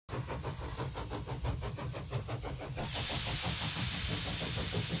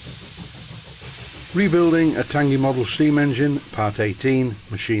Rebuilding a Tangye model steam engine, part 18,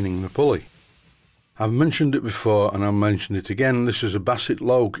 machining the pulley. I've mentioned it before and I'll mention it again. This is a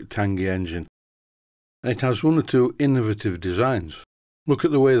Basset-Lowkwe Tangye engine, and it has one or two innovative designs. Look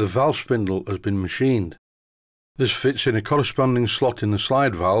at the way the valve spindle has been machined. This fits in a corresponding slot in the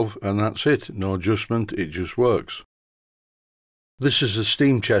slide valve, and that's it, no adjustment, it just works. This is the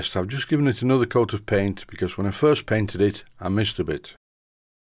steam chest. I've just given it another coat of paint because when I first painted it I missed a bit.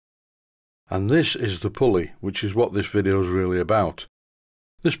 And this is the pulley, which is what this video is really about.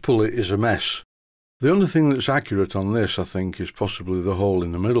 This pulley is a mess. The only thing that's accurate on this, I think, is possibly the hole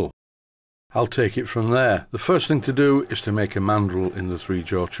in the middle. I'll take it from there. The first thing to do is to make a mandrel in the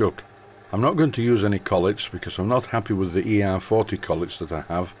 3-jaw chuck. I'm not going to use any collets because I'm not happy with the ER40 collets that I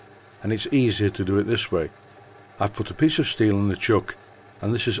have, and it's easier to do it this way. I've put a piece of steel in the chuck,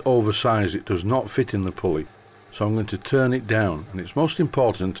 and this is oversized, it does not fit in the pulley, so I'm going to turn it down, and it's most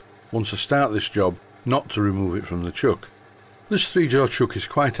important, once I start this job, not to remove it from the chuck. This 3-jaw chuck is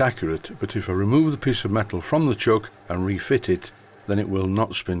quite accurate, but if I remove the piece of metal from the chuck and refit it, then it will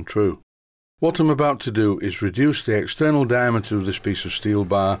not spin true. What I'm about to do is reduce the external diameter of this piece of steel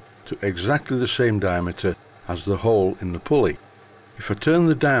bar to exactly the same diameter as the hole in the pulley. If I turn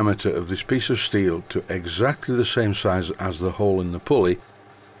the diameter of this piece of steel to exactly the same size as the hole in the pulley,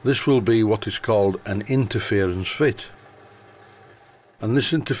 this will be what is called an interference fit. And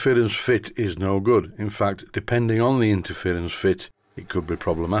this interference fit is no good. In fact, depending on the interference fit, it could be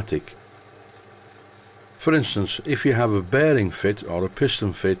problematic. For instance, if you have a bearing fit or a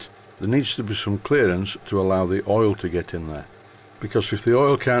piston fit, there needs to be some clearance to allow the oil to get in there. Because if the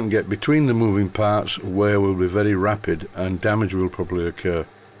oil can't get between the moving parts, wear will be very rapid and damage will probably occur.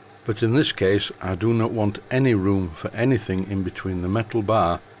 But in this case, I do not want any room for anything in between the metal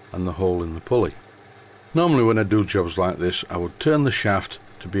bar and the hole in the pulley. Normally when I do jobs like this, I would turn the shaft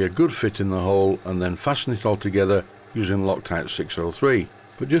to be a good fit in the hole and then fasten it all together using Loctite 603.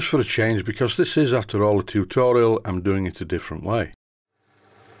 But just for a change, because this is after all a tutorial, I'm doing it a different way.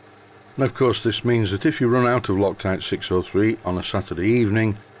 And of course this means that if you run out of Loctite 603 on a Saturday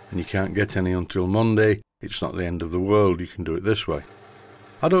evening and you can't get any until Monday, it's not the end of the world, you can do it this way.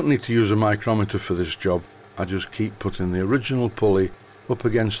 I don't need to use a micrometer for this job, I just keep putting the original pulley up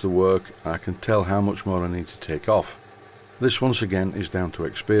against the work and I can tell how much more I need to take off. This once again is down to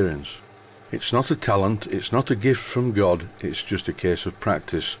experience. It's not a talent, it's not a gift from God, it's just a case of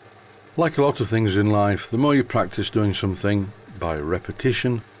practice. Like a lot of things in life, the more you practice doing something, by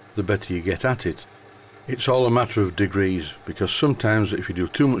repetition, the better you get at it. It's all a matter of degrees, because sometimes if you do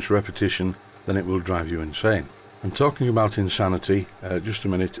too much repetition, then it will drive you insane. And talking about insanity, just a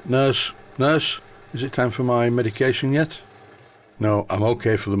minute. Nurse, is it time for my medication yet? No, I'm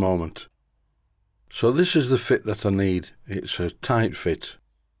okay for the moment. So this is the fit that I need. It's a tight fit.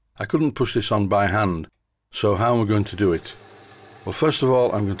 I couldn't push this on by hand, so how am I going to do it? Well, first of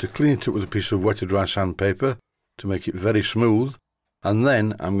all, I'm going to clean it up with a piece of wet or dry sandpaper to make it very smooth, and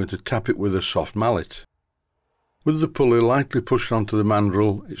then I'm going to tap it with a soft mallet. With the pulley lightly pushed onto the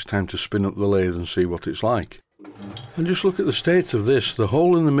mandrel, it's time to spin up the lathe and see what it's like. And just look at the state of this. The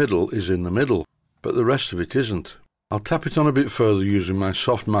hole in the middle is in the middle, but the rest of it isn't. I'll tap it on a bit further using my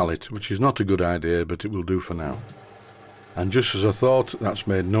soft mallet, which is not a good idea, but it will do for now. And just as I thought, that's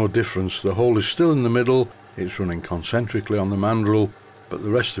made no difference. The hole is still in the middle, it's running concentrically on the mandrel, but the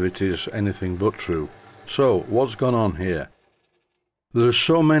rest of it is anything but true. So, what's gone on here? There are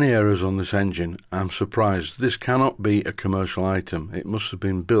so many errors on this engine, I'm surprised. This cannot be a commercial item. It must have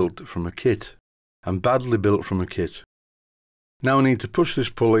been built from a kit, and badly built from a kit. Now I need to push this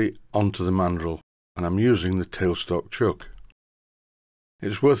pulley onto the mandrel, and I'm using the tailstock chuck.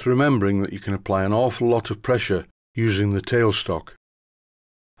 It's worth remembering that you can apply an awful lot of pressure using the tailstock.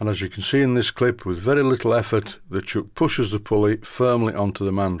 And as you can see in this clip, with very little effort, the chuck pushes the pulley firmly onto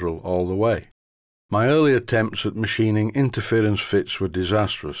the mandrel all the way. My early attempts at machining interference fits were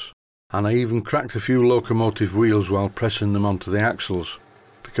disastrous, and I even cracked a few locomotive wheels while pressing them onto the axles,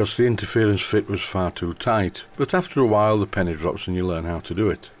 because the interference fit was far too tight, but after a while the penny drops and you learn how to do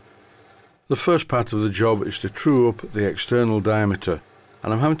it. The first part of the job is to true up the external diameter,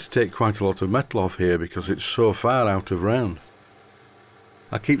 and I'm having to take quite a lot of metal off here because it's so far out of round.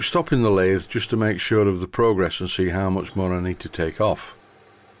 I keep stopping the lathe just to make sure of the progress and see how much more I need to take off.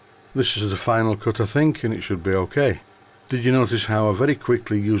 This is the final cut, I think, and it should be okay. Did you notice how I very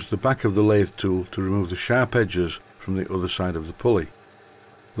quickly used the back of the lathe tool to remove the sharp edges from the other side of the pulley?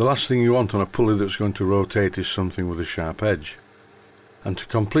 The last thing you want on a pulley that's going to rotate is something with a sharp edge. And to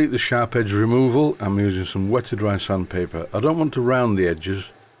complete the sharp edge removal, I'm using some wet or dry sandpaper. I don't want to round the edges,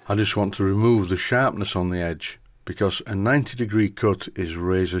 I just want to remove the sharpness on the edge, because a 90-degree cut is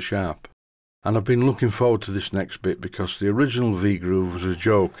razor sharp. and I've been looking forward to this next bit because the original V-groove was a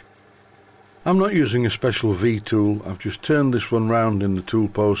joke. I'm not using a special V tool, I've just turned this one round in the tool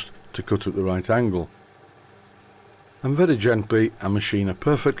post to cut at the right angle. And very gently I machine a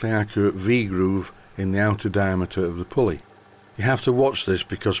perfectly accurate V-groove in the outer diameter of the pulley. You have to watch this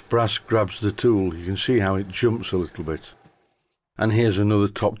because brass grabs the tool, you can see how it jumps a little bit. And here's another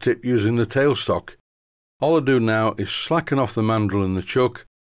top tip using the tailstock. All I do now is slacken off the mandrel in the chuck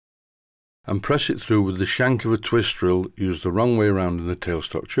and press it through with the shank of a twist drill used the wrong way around in the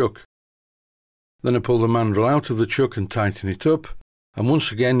tailstock chuck. Then I pull the mandrel out of the chuck and tighten it up, and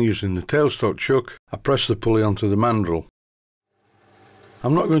once again using the tailstock chuck I press the pulley onto the mandrel.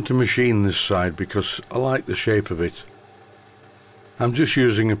 I'm not going to machine this side because I like the shape of it. I'm just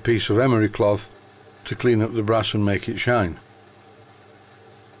using a piece of emery cloth to clean up the brass and make it shine.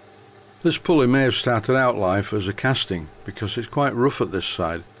 This pulley may have started out life as a casting because it's quite rough at this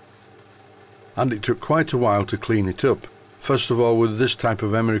side, and it took quite a while to clean it up, first of all with this type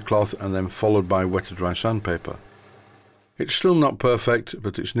of emery cloth and then followed by wet or dry sandpaper. It's still not perfect,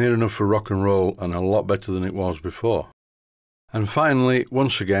 but it's near enough for rock and roll and a lot better than it was before. And finally,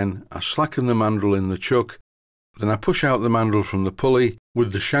 once again, I slacken the mandrel in the chuck, then I push out the mandrel from the pulley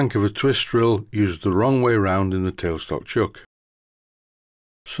with the shank of a twist drill used the wrong way round in the tailstock chuck.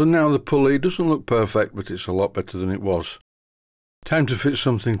 So now the pulley doesn't look perfect, but it's a lot better than it was. Time to fit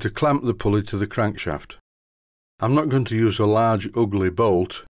something to clamp the pulley to the crankshaft. I'm not going to use a large ugly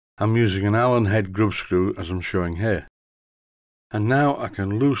bolt, I'm using an Allen head grub screw as I'm showing here. And now I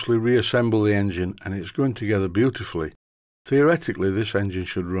can loosely reassemble the engine and it's going together beautifully. Theoretically this engine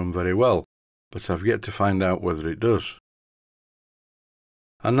should run very well, but I've yet to find out whether it does.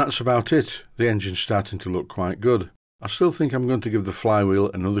 And that's about it, the engine's starting to look quite good. I still think I'm going to give the flywheel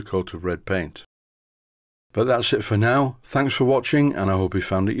another coat of red paint. But that's it for now, thanks for watching and I hope you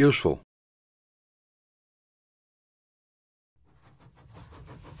found it useful.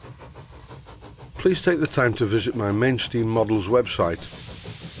 Please take the time to visit my Mainsteam Models website.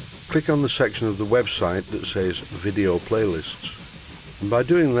 Click on the section of the website that says Video Playlists. And by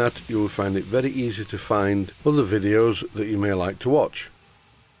doing that you will find it very easy to find other videos that you may like to watch.